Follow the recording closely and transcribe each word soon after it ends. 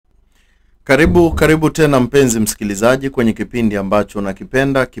Karibu tena mpenzi msikilizaji kwenye kipindi ambacho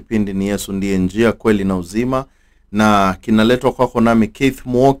unakipenda. Kipindi ni Yesu ndiye njia, kweli na uzima, na kinaletwa kwako nami Keith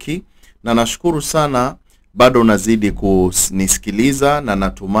Muoki, na nashukuru sana bado unazidi kunisikiliza, na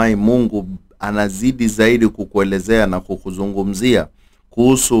natumai Mungu anazidi zaidi kukuelezea na kukuzungumzia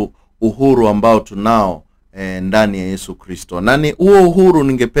kuhusu uhuru ambao tunao ndani ya Yesu Kristo. Nani huo uhuru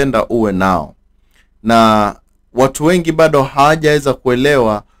ningependa uwe nao, na watu wengi bado hawajaweza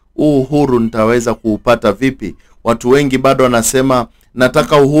kuelewa uhuru nitaweza kuupata vipi. Watu wengi bado wanasema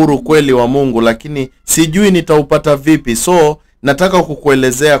nataka uhuru kweli wa Mungu, lakini sijui nitaupata vipi. So nataka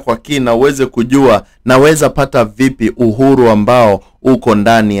kukuelezea kwa kina uweze kujua naweza pata vipi uhuru ambao uko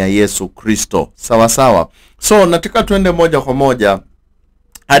ndani ya Yesu Kristo. Sawa sawa. So nataka tuende moja kwa moja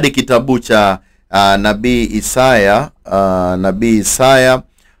hadi kitabu cha nabii Isaya. Nabii Isaya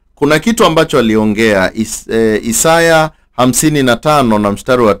kuna kitu ambacho aliongea. Isaya 55 na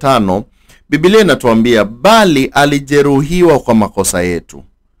mstari wa 5, Biblia inatuambia bali alijeruhiwa kwa makosa yetu.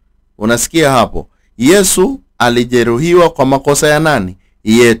 Unasikia hapo? Yesu alijeruhiwa kwa makosa ya nani?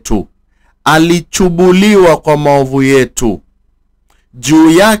 Yetu. Alichubuliwa kwa maovu yetu.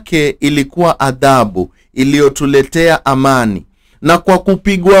 Juu yake ilikuwa adhabu iliyotuletea amani, na kwa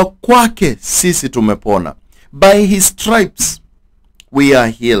kupigwa kwake sisi tumepona. By his stripes we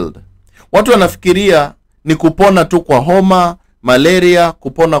are healed. Watu wanafikiria ni kupona tu kwa homa, malaria.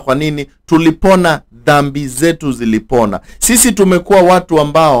 Kupona kwa nini? Tulipona, dhambi zetu zilipona. Sisi tumekuwa watu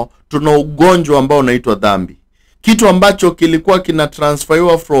ambao tuna ugonjwa ambao unaitwa dhambi. Kitu ambacho kilikuwa kina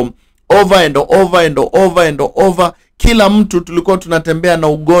transferiwa from over and over and over and over. Kila mtu tulikuwa tunatembea na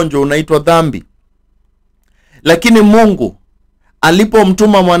ugonjwa unaitwa dhambi. Lakini Mungu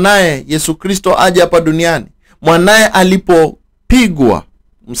alipomtuma mwanae Yesu Kristo aje hapa duniani, mwanae alipopigwa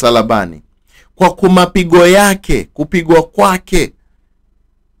msalabani, kwa kumapigo yake, kupigwa kwake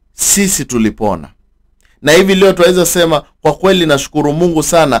sisi tulipona. Na hivi leo tuweza sema kwa kweli nashukuru Mungu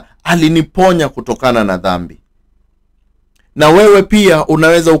sana, aliniponya kutokana na dhambi. Na wewe pia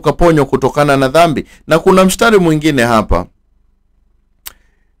unaweza ukaponywa kutokana na dhambi. Na kuna mstari mwingine hapa,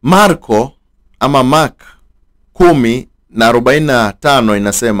 Marko 10:45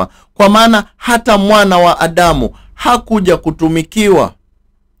 inasema, kwa maana hata mwana wa Adamu hakuja kutumikiwa,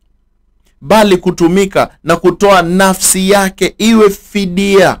 bali kutumika na kutoa nafsi yake iwe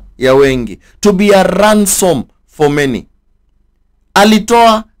fidia ya wengi, to be a ransom for many.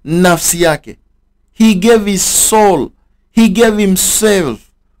 Alitoa nafsi yake. He gave his soul. He gave himself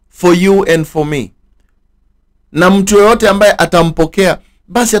for you and for me. Na mtu yoyote ambaye atampokea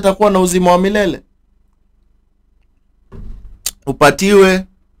basi atakuwa na uzima wa milele. Upatiwe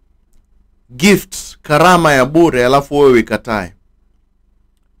gift, karama ya bure, alafu wewe ikatae.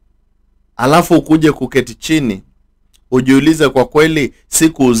 Alafu ukuje kuketi chini ujiulize, kwa kweli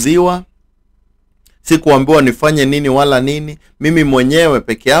sikuuziwa, sikuambiwa nifanye nini wala nini, mimi mwenyewe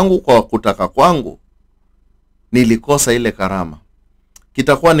peke yangu kwa kutaka kwangu nilikosa ile karama.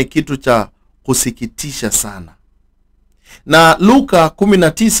 Kitakuwa ni kitu cha kusikitisha sana. Na Luka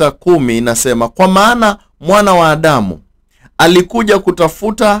 19:10 inasema, kwa maana mwana wa Adamu alikuja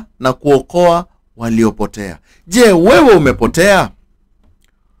kutafuta na kuokoa waliopotea. Je, wewe umepotea?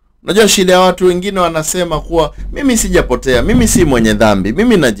 Unajua shida ya watu wengine wanasema kuwa mimi sijapotea, mimi si mwenye dhambi,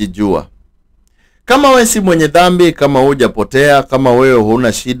 mimi najijua. Kama wewe si mwenye dhambi, kama hujapotea, kama wewe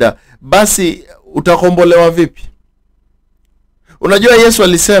huna shida, basi utakombolewa vipi? Unajua Yesu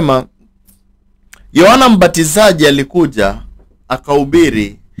alisema, Yohana Mbatizaji alikuja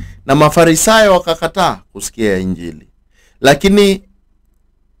akahubiri na Mafarisayo wakakataa kusikia Injili. Lakini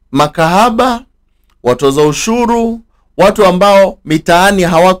makahaba, watoza ushuru, watu ambao mitaani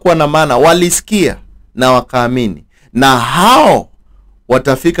hawakuwa na maana, walisikia na wakaamini, na hao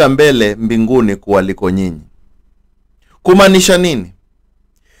watafika mbele mbinguni kuwaliko nyinyi. Kumaanisha nini?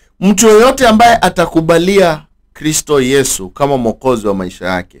 Mtu yoyote ambaye atakubalia Kristo Yesu kama mwokozi wa maisha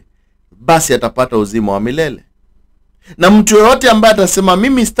yake, basi atapata uzima wa milele. Na mtu yoyote ambaye atasema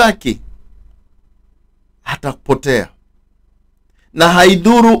mimi sitaki, atapotea. Na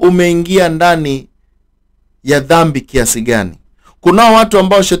haidhuru umeingia ndani ya dhambi kiasi gani. Kuna watu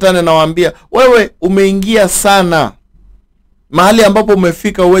ambao shetani anawaambia, wewe umeingia sana, mahali ambapo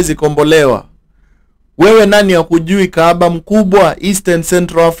umefika huwezi kombolewa. Wewe nani hakujui kahaba mkubwa Eastern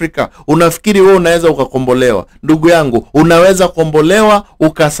Central Africa, unafikiri wewe unaweza ukakombolewa? Ndugu yangu, unaweza kombolewa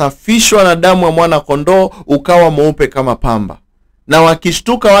ukasafishwa na damu ya mwana kondoo, ukawa mweupe kama pamba. Na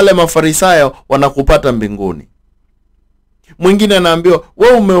wakishtuka wale Mafarisayo wanakupata mbinguni. Mwingine anaambiwa,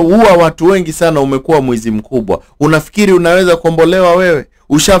 wewe umeua watu wengi sana, umekuwa mwizi mkubwa, unafikiri unaweza kombolewa wewe?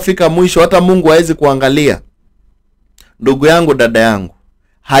 Ushafika mwisho, hata Mungu hawezi kuangalia. Ndugu yangu, dada yangu,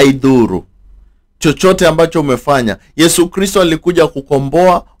 haidhuru chochote ambacho umefanya. Yesu Kristo alikuja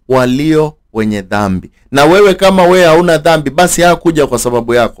kukomboa walio wenye dhambi. Na wewe kama wewe hauna dhambi, basi hakuja kwa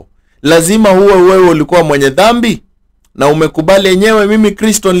sababu yako. Lazima wewe ulikuwa mwenye dhambi na umekubali yenyewe, mimi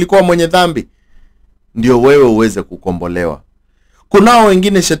Kristo nilikuwa mwenye dhambi, ndio wewe uweze kukombolewa. Kunao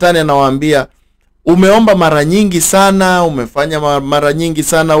wengine shetani anawaambia, umeomba mara nyingi sana, umefanya mara nyingi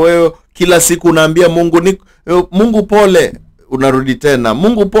sana, wewe kila siku unaambia Mungu Mungu pole, unarudi tena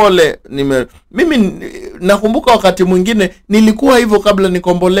Mungu pole. Mimi nakumbuka wakati mwingine nilikuwa hivyo kabla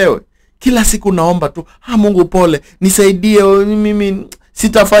nikombolewe. Kila siku naomba tu, Mungu pole, nisaidie, mimi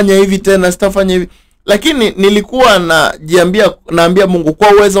sitafanya hivi tena, sitafanya hivi. Lakini nilikuwa naambia Mungu,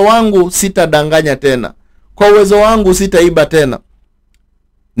 kwa uwezo wangu sitadanganya tena, kwa uwezo wangu sitaiba tena.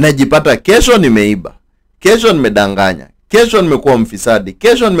 Najipata kesho nimeiba, kesho nimedanganya, kesho nimekuwa mfisadi,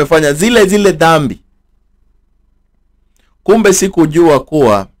 kesho nimefanya zile dhambi. Kumbe sikujua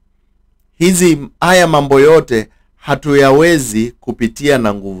kuwa haya mambo yote hatuyawezi kupitia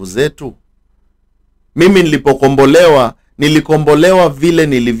na nguvu zetu. Mimi nilikombolewa vile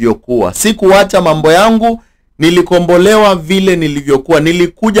nilivyokuwa. Sikuacha mambo yangu, nilikombolewa vile nilivyokuwa.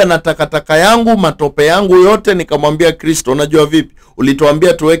 Nilikuja na takataka yangu, matope yangu yote, nikamwambia Kristo, unajua vipi?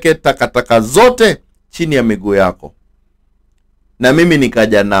 Ulituambia tuweke takataka zote chini ya miguu yako. Na mimi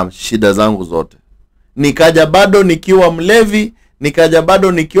nikaja na shida zangu zote. Nikaja bado nikiwa mlevi, nikaja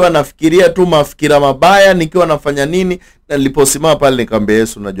bado nikiwa nafikiria tu mafikira mabaya, nikiwa nafanya nini. Na niliposimama pale nikamwambia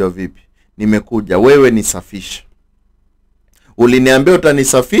Yesu, unajua vipi? Nimekuja, wewe nisafishe. Uliniambia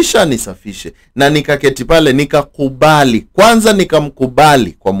utanisafisha, nisafishe. Na nikaketi pale nikakubali. Kwanza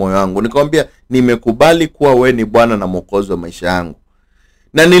nikamkubali kwa moyo wangu. Nikamwambia nimekubali kuwa wewe ni Bwana na Mwokozi wa maisha yangu.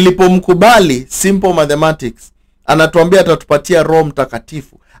 Na nilipomkubali, simple mathematics, anatuambia atatupatia Roho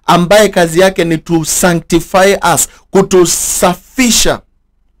Mtakatifu ambaye kazi yake ni to sanctify us, kutusafisha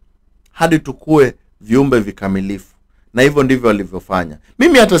hadi tukue viumbe vikamilifu. Na hivyo ndivyo alivyofanya.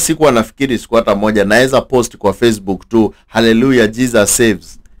 Mimi hata sikuwa nafikiri siku hata moja naweza post kwa Facebook tu, hallelujah Jesus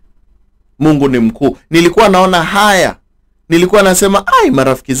saves, Mungu ni mkuu. Nilikuwa naona haya, nilikuwa nasema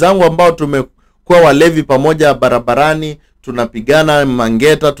marafiki zangu ambao tumekuwa walevi pamoja barabarani, tunapigana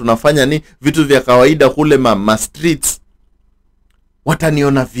mangeta, tunafanya vitu vya kawaida kule ma streets,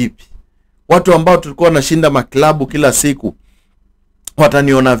 wataniona vipi? Watu ambao tulikuwa nashinda maklabu kila siku,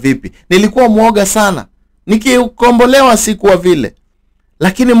 wataniona vipi? Nilikuwa muoga sana. Nikikombolewa sikuwa vile.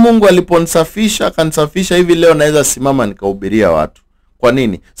 Lakini Mungu aliponisafisha, akanisafisha, hivi leo naweza simama nikahubiria watu. Kwa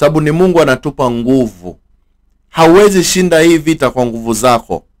nini? Sababu ni Mungu anatupa nguvu. Hauwezi shinda hii vita kwa nguvu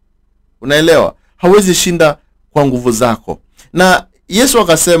zako. Unaelewa? Hauwezi shinda kwa nguvu zako. Na Yesu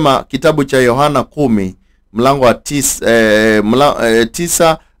akasema, kitabu cha Yohana 10 mlango wa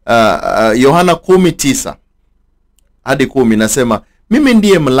 9, Yohana 10:9 hadi 10, nasema, mimi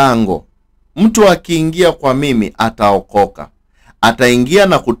ndiye mlango. Mtu akiingia kwa mimi ataokoka. Ataingia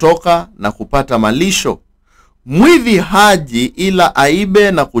na kutoka na kupata malisho. Mwivi haji ila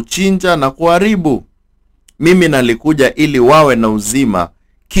aibe na kuchinja na kuharibu. Mimi nalikuja ili wawe na uzima,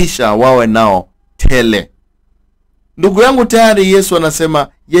 kisha wawe nao tele. Ndugu yangu, tayari Yesu anasema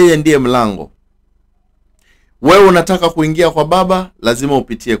yeye ndiye mlango. Wewe unataka kuingia kwa Baba, lazima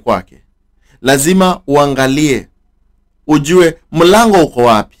upitie kwake. Lazima uangalie, ujue mlango uko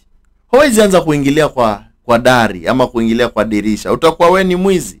wapi. Huwezi anza kuingilia kwa dari ama kuingilia kwa dirisha. Utakuwa wewe ni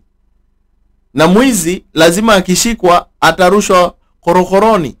mwizi. Na mwizi lazima akishikwa atarushwa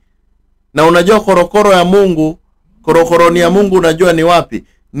korokoroni. Na unajua korokoro ya Mungu, korokoroni ya Mungu unajua ni wapi?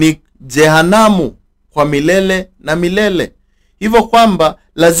 Ni jehanamu kwa milele na milele. Hivyo kwamba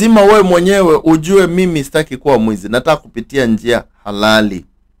lazima wewe mwenyewe ujue, mimi sitaki kuwa mwizi, nataka kupitia njia halali.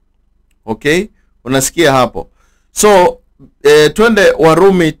 Okay? Unasikia hapo? So twende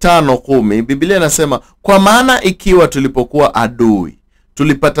Warumi 5:10. Biblia inasema, kwa maana ikiwa tulipokuwa adui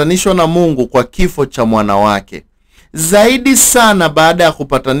tulipatanishwa na Mungu kwa kifo cha mwana wake, zaidi sana baada ya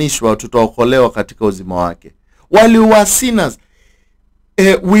kupatanishwa tutaokolewa katika uzima wake. While we were sinners,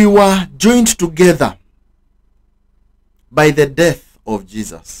 we were joined together by the death of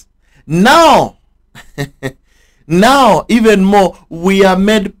Jesus. Now even more, we are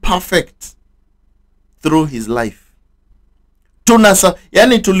made perfect through his life.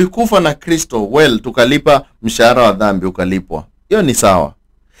 Yani tulikufa na Kristo, tukalipa mshahara wa dhambi, ukalipwa. Hiyo ni sawa.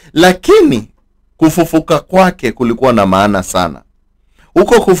 Lakini kufufuka kwake kulikuwa na maana sana.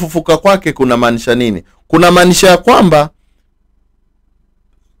 Huko kufufuka kwake kuna maanisha nini? Kuna maanisha ya kwamba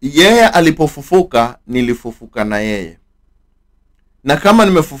yeye alipofufuka, nilifufuka na yeye. Na kama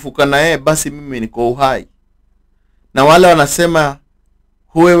nimefufuka na yeye, basi mimi niko uhai. Na wale wanasema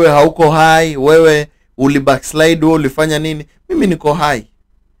wewe hauko hai, wewe ulibackslide, wewe ulifanya nini? Mimi niko hai.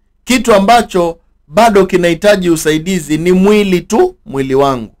 Kitu ambacho bado kinahitaji usaidizi ni mwili tu, mwili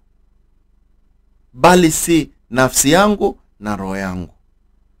wangu, bali si nafsi yangu na roho yangu.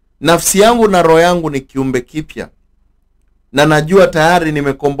 Nafsi yangu na roho yangu ni kiumbe kipya, na najua tayari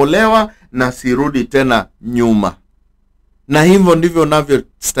nimekombolewa na sirudi tena nyuma. Na hivyo ndivyo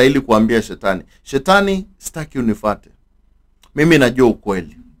navyostahili kuambia shetani. Shetani, sitaki unifuate. Mimi najua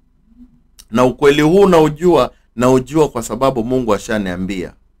ukweli. Na ukweli huu naujua kwa sababu Mungu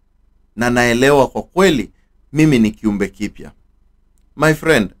ashaniambia. Na naelewa kwa kweli mimi ni kiumbe kipya. My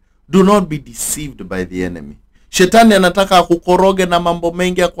friend, do not be deceived by the enemy. Shetani anataka akukoroge na mambo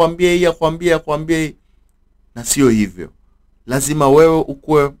mengi, akwambie hii. Na sio hivyo. Lazima wewe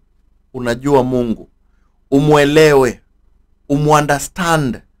ukue unajua Mungu, umuelewe,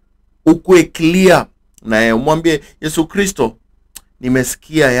 umuunderstand, ukue clear na yeye. Umwambie Yesu Kristo,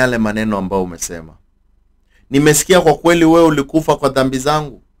 nimesikia yale maneno ambayo umesema. Nimesikia kwa kweli wewe ulikufa kwa dhambi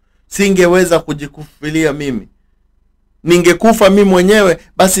zangu. Singeweza kujikufilia mimi. Ningekufa mimi mwenyewe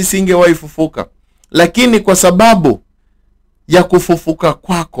basi singewahi fufuka. Lakini kwa sababu ya kufufuka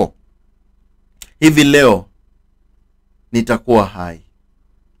kwako, hivi leo nitakuwa hai.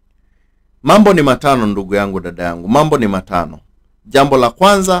 Mambo ni matano ndugu yangu, dada yangu. Mambo ni matano. Jambo la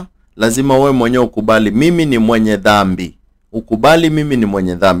kwanza, lazima wewe mwenyewe ukubali mimi ni mwenye dhambi. Ukubali mimi ni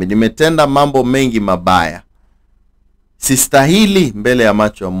mwenye dhambi. Nimetenda mambo mengi mabaya. Sistahili mbele ya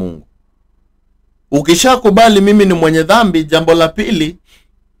macho ya Mungu. Ukishakubali mimi ni mwenye dhambi, jambo la pili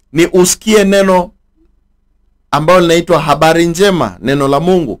ni usikie neno ambalo linaitwa habari njema, neno la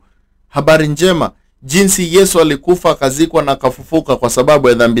Mungu. Habari njema, jinsi Yesu alikufa, akazikwa na akafufuka kwa sababu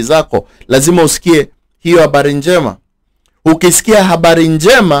ya dhambi zako. Lazima usikie hiyo habari njema. Ukisikia habari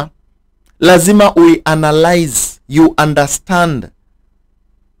njema, lazima uianalyze, you understand.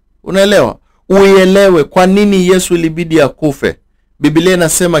 Unaelewa? Uielewe kwa nini Yesu ilibidi akufe. Biblia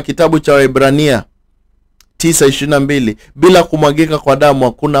inasema kitabu cha Waebrania 9:22, bila kumwagika kwa damu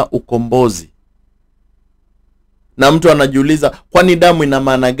hakuna ukombozi. Na mtu anajiuliza, kwani damu ina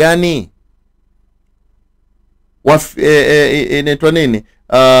maana gani? Inaitwa nini?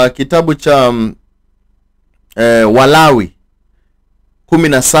 Kitabu cha Walawi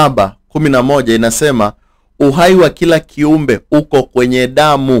 17:11 inasema, uhai wa kila kiumbe uko kwenye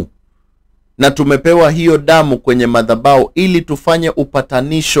damu, na tumepewa hiyo damu kwenye madhabahu ili tufanye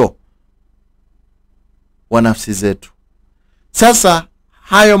upatanisho wa nafsi zetu. Sasa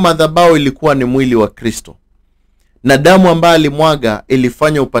hayo madhabahu ilikuwa ni mwili wa Kristo, na damu ambayo alimwaga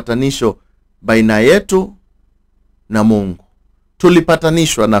ilifanya upatanisho baina yetu na Mungu.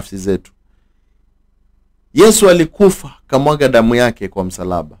 Tulipatanishwa nafsi zetu. Yesu alikufa, kamwaga damu yake kwa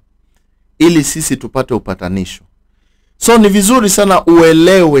msalaba ili sisi tupate upatanisho. So ni vizuri sana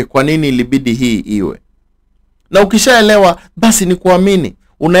uelewe kwa nini ilibidi hii iwe. Na ukishaelewa basi ni kuamini.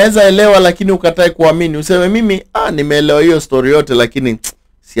 Unaweza elewa lakini ukatae kuamini. Useme mimi nimeelewa hiyo story yote lakini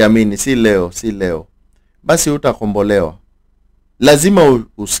siamini, si leo. Basi utakombolewa. Lazima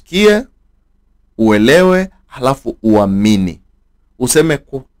usikie, uelewe, halafu uamini. Useme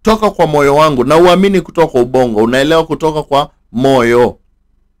kutoka kwa moyo wangu, na uamini kutoka kwa ubongo. Unaelewa kutoka kwa moyo.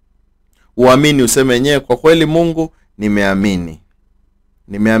 Uamini, useme nyewe kwa kweli Mungu, nimeamini.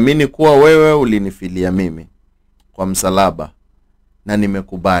 Nimeamini kuwa wewe ulinifilia mimi kwa msalaba na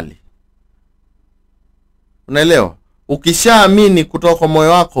nimekubali. Unaelewa? Ukishaamini kutoka kwa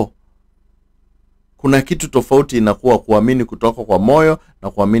moyo wako, kuna kitu tofauti inakuwa kuamini kutoka kwa moyo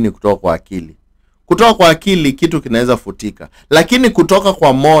na kuamini kutoka kwa akili. Kutoka kwa akili kitu kinaweza futika, lakini kutoka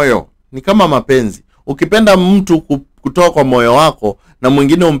kwa moyo ni kama mapenzi. Ukipenda mtu kutoka kwa moyo wako na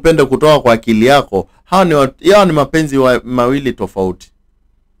mwingine umpende kutoka kwa akili yako, hao ni mapenzi mawili tofauti.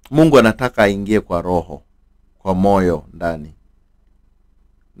 Mungu anataka aingie kwa roho, kwa moyo ndani.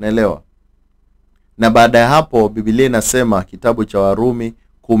 Unaelewa? Na baada ya hapo Biblia inasema kitabu cha Warumi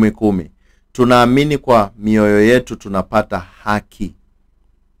 10:10, tunaamini kwa mioyo yetu tunapata haki.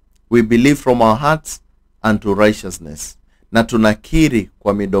 We believe from our hearts unto righteousness. Na tunakiri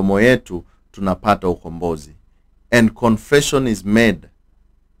kwa midomo yetu tunapata ukombozi. And confession is made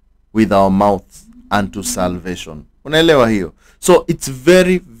with our mouths unto salvation. Unaelewa hiyo? So it's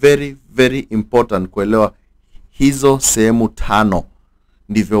very very very important kuelewa hizo sehemu 5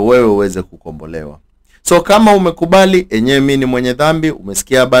 ndivyo wewe uweze kukombolewa. So kama umekubali enyewe mimi ni mwenye dhambi,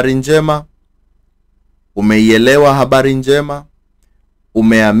 umesikia habari njema, umeielewa habari njema,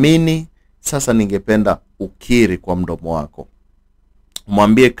 umeamini, sasa ningependa ukiri kwa mdomo wako.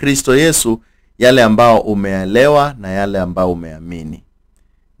 Mwambie Kristo Yesu yale ambao umeelewa na yale ambao umeamini.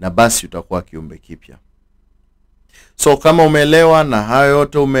 Na basi utakuwa kiumbe kipya. So kama umeelewa na hayo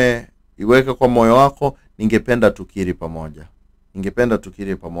yote umeiweka kwa moyo wako, ningependa tukiri pamoja. Ningependa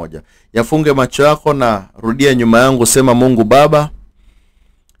tukiri pamoja. Yafunge macho yako na rudia nyuma yangu, sema: Mungu Baba,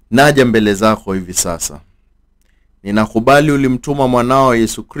 naja mbele zako hivi sasa. Ninakubali ulimtuma mwanao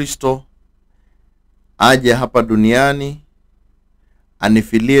Yesu Kristo aje hapa duniani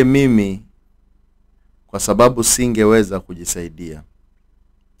anifilie mimi kwa sababu singeweza kujisaidia.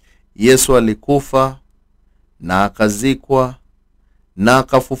 Yesu alikufa na akazikwa na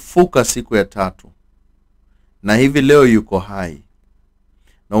akafufuka siku ya tatu. Na hivi leo yuko hai.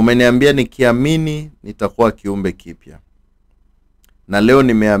 Na umeniambia nikiamini nitakuwa kiumbe kipya. Na leo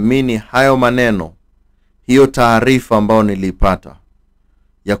nimeamini hayo maneno, hiyo taarifa ambayo nilipata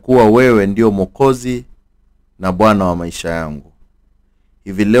ya kuwa wewe ndio Mwokozi na Bwana wa maisha yangu.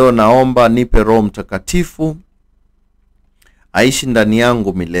 Hivi leo naomba nipe Roho Mtakatifu aishi ndani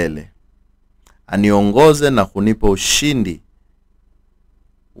yangu milele. Aniongoze na kunipa ushindi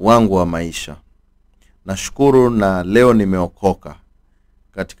wangu wa maisha. Nashukuru na leo nimeokoka.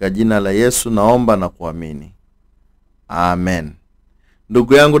 Katika jina la Yesu naomba na kuamini. Amen.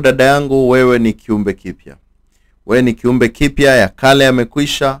 Ndugu yangu, dada yangu, wewe ni kiumbe kipya. Wewe ni kiumbe kipya, ya kale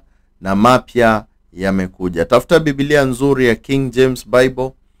yamekwisha na mapya yamekuja. Tafuta Biblia nzuri ya King James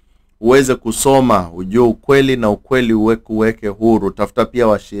Bible uweze kusoma, ujue ukweli na ukweli uweke huru. Tafuta pia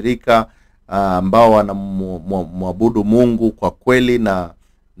washirika ambao wanamwabudu Mungu kwa kweli na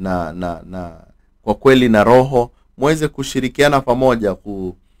kwa kweli na roho, muweze kushirikiana pamoja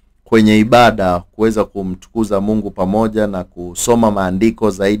kwenye ibada, kuweza kumtukuza Mungu pamoja na kusoma maandiko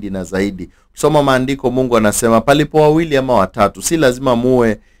zaidi na zaidi. Kusoma maandiko, Mungu anasema palipo wawili ama watatu, si lazima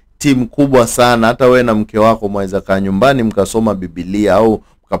muwe timu kubwa sana. Hata wewe na mke wako mweza kaa nyumbani mkasoma Biblia, au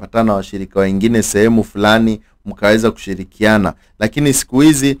mkapatana washirika wengine sehemu fulani mkaweza kushirikiana. Lakini siku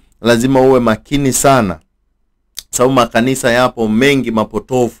hizi lazima uwe makini sana, sababu makanisa yapo mengi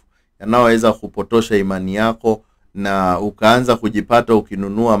mapotofu yanayoweza kupotosha imani yako, na ukaanza kujipata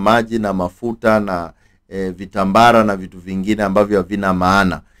ukinunua maji na mafuta na vitambara na vitu vingine ambavyo havina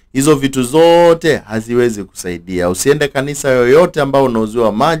maana. Hizo vitu zote haziwezi kusaidia. Usiende kanisa yoyote ambao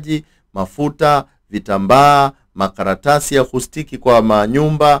unauziwa maji, mafuta, vitambaa, makaratasi ya kustiki kwa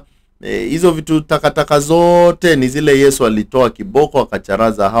manyumba. Hizo vitu takataka zote ni zile Yesu alitoa kiboko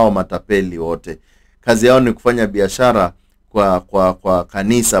akacharaza hao matapeli wote. Kazi yao ni kufanya biashara kwa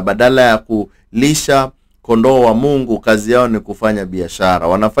kanisa. Badala ya kulisha kondoo wa Mungu, kazi yao ni kufanya biashara.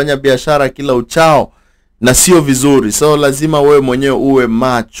 Wanafanya biashara kila uchao na sio vizuri. So lazima wewe mwenyewe uwe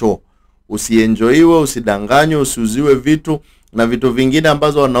macho. Usienjoiwe, usidanganywe, usiuziwe vitu na vitu vingine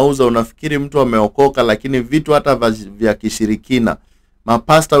ambazo wanauza. Unafikiri mtu ameokoka, lakini vitu hata vya kishirikina.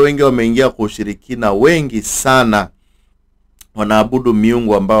 Mapasta wengi wameingia kwa ushirikina, wengi sana wanaabudu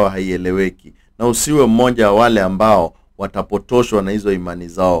miungu ambao haieleweki. Na usiwe mmoja wa wale ambao watapotoshwa na hizo imani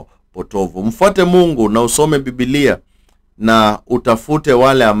zao potovu. Mfuate Mungu na usome Biblia na utafute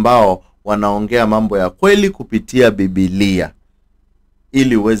wale ambao wanaongea mambo ya kweli kupitia Biblia,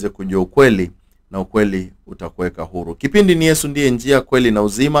 ili uweze kujua ukweli na ukweli utakuweka huru. Kipindi ni Yesu ndiye njia, kweli na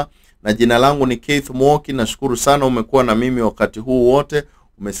uzima, na jina langu ni Muoki. Nashukuru sana umekuwa na mimi wakati huu wote.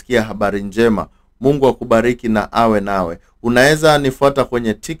 Umesikia habari njema. Mungu akubariki na awe nawe. Unaweza nifuata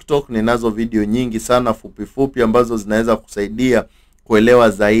kwenye TikTok, ninazo video nyingi sana fupi fupi ambazo zinaweza kusaidia kuelewa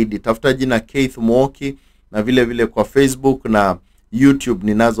zaidi. Tafuta jina Muoki, na vile vile kwa Facebook na YouTube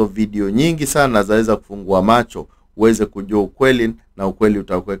ninazo video nyingi sana zaweza kufungua macho uweze kujua ukweli na ukweli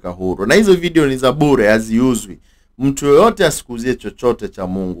utakuweka huru. Na hizo video ni za bure, haziuzwi. Mtu yoyote asikuzie chochote cha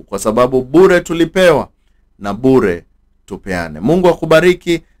Mungu, kwa sababu bure tulipewa na bure tupeane. Mungu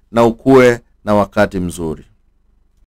akubariki na ukue na wakati mzuri.